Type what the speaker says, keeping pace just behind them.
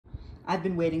I've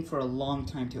been waiting for a long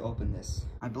time to open this.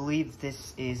 I believe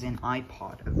this is an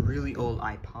iPod, a really old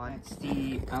iPod. It's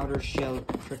the outer shell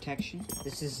protection.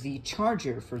 This is the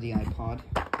charger for the iPod.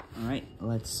 All right,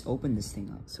 let's open this thing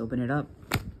up. Let's open it up.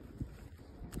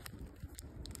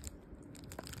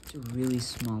 It's a really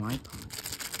small iPod.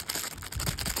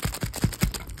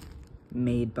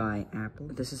 Made by Apple.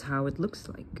 This is how it looks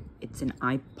like. It's an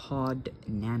iPod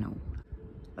Nano.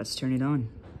 Let's turn it on.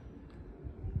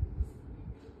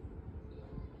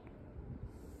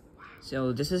 Wow.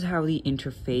 So this is how the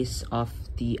interface of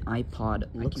the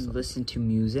iPod looks. I can listen to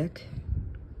music.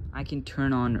 I can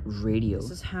turn on radio.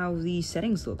 This is how the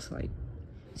settings looks like.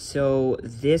 So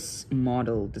this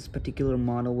particular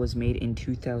model was made in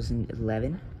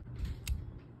 2011.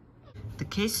 The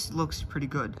case looks pretty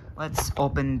good. Let's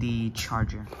open the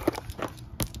charger.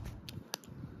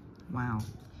 Wow.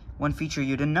 One feature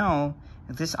you didn't know,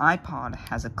 this iPod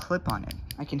has a clip on it.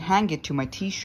 I can hang it to my t-shirt.